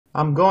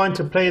I'm going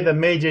to play the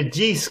major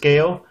G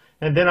scale,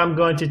 and then I'm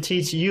going to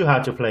teach you how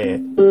to play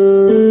it.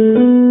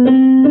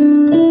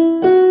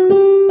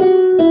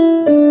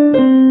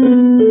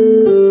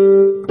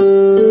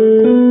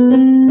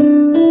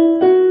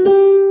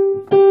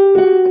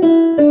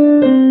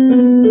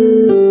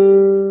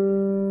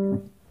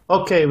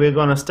 Okay, we're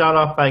going to start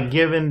off by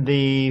giving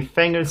the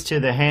fingers to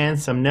the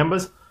hands some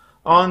numbers.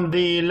 On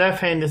the left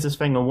hand, this is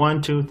finger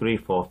 1, 2, 3,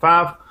 4,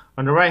 5.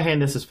 On the right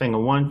hand, this is finger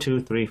 1,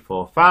 2, 3,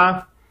 4,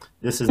 5.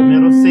 This is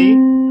middle C.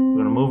 We're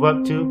going to move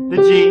up to the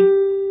G.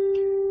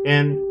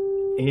 And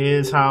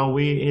here's how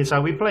we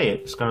play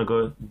it. It's going to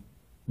go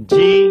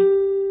G,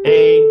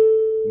 A,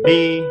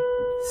 B,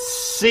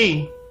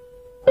 C.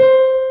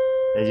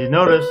 As you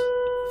notice,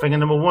 finger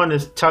number 1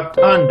 is tucked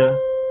under.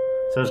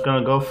 So it's going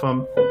to go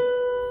from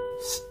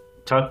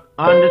tuck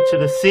under to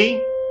the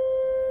C,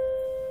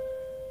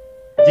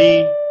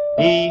 D,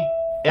 E,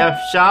 F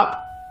sharp,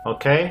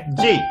 okay,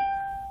 G.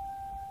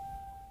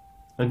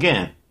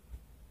 Again,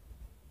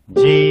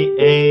 G,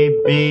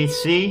 A, B,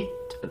 C,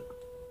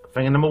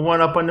 finger number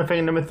 1 up under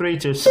finger number 3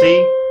 to C,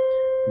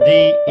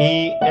 D,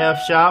 E,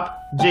 F sharp,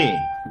 G.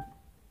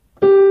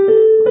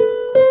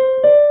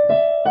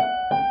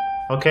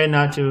 Okay,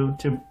 now to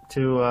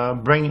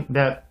bring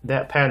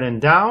that pattern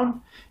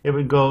down, it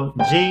would go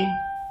G,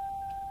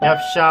 F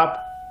sharp,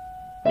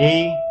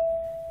 E,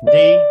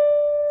 D,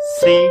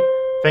 C.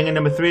 Finger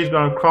number 3 is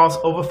going to cross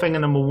over finger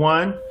number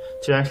 1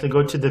 to actually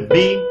go to the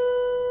B,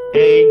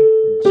 A,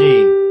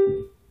 G.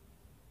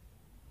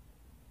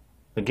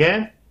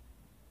 Again,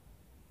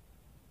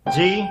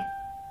 G,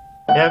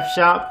 F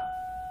sharp,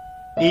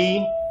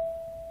 E,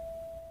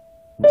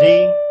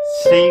 D,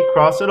 C,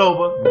 cross it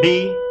over,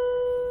 B,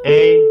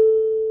 A,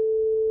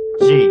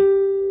 G.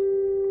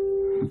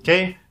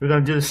 Okay, we're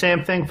going to do the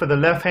same thing for the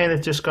left hand.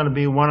 It's just going to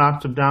be 1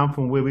 octave down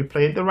from where we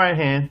played the right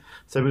hand.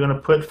 So we're going to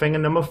put finger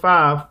number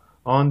 5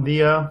 on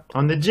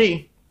the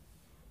G,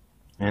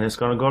 and it's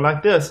going to go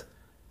like this: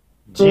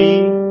 G,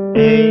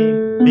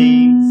 A,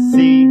 B,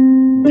 C,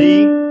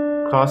 D,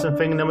 crossing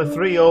finger number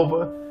 3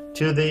 over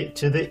to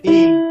the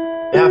E,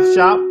 F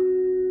sharp,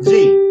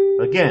 G.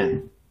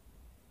 Again,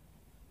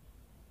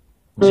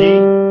 G,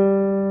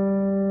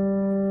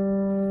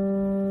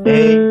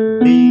 A,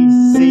 B,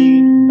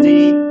 C, D,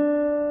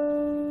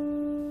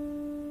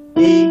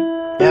 E,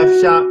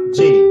 F sharp,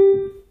 G.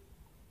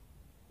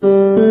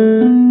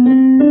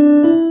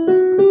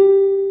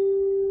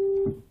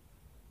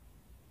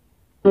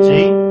 G,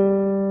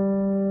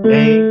 A,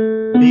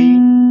 B,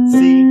 C,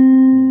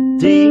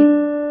 D,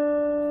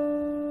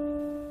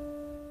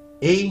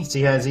 E.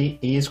 See how E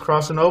is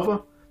crossing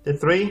over the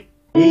 3,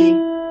 E,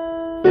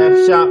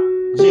 F sharp,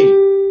 G.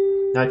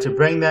 Now to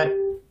bring that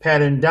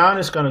pattern down,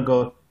 it's going to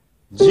go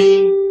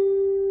G,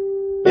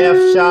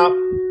 F sharp,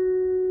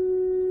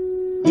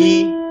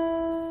 E,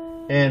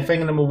 and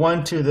finger number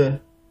 1 to the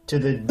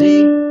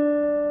D,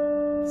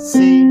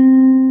 C,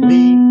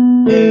 B,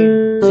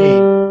 A,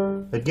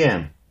 G.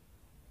 Again,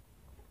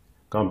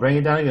 gonna bring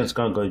it down again. It's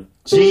gonna go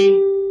G,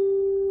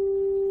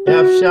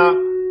 F sharp,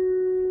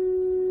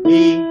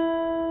 E.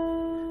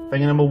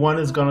 Finger number 1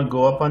 is gonna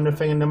go up under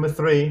finger number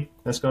 3.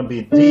 That's gonna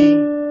be D,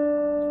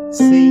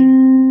 C,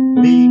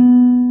 B,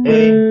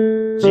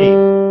 A, G.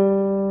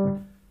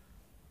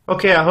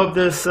 Okay, I hope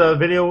this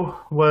video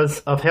was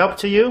of help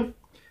to you.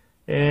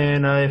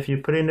 And if you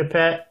put in the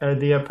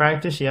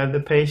practice, you have the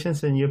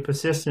patience, and you're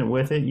persistent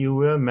with it, you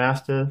will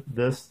master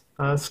this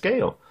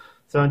scale.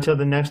 So until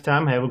the next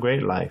time, have a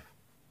great life.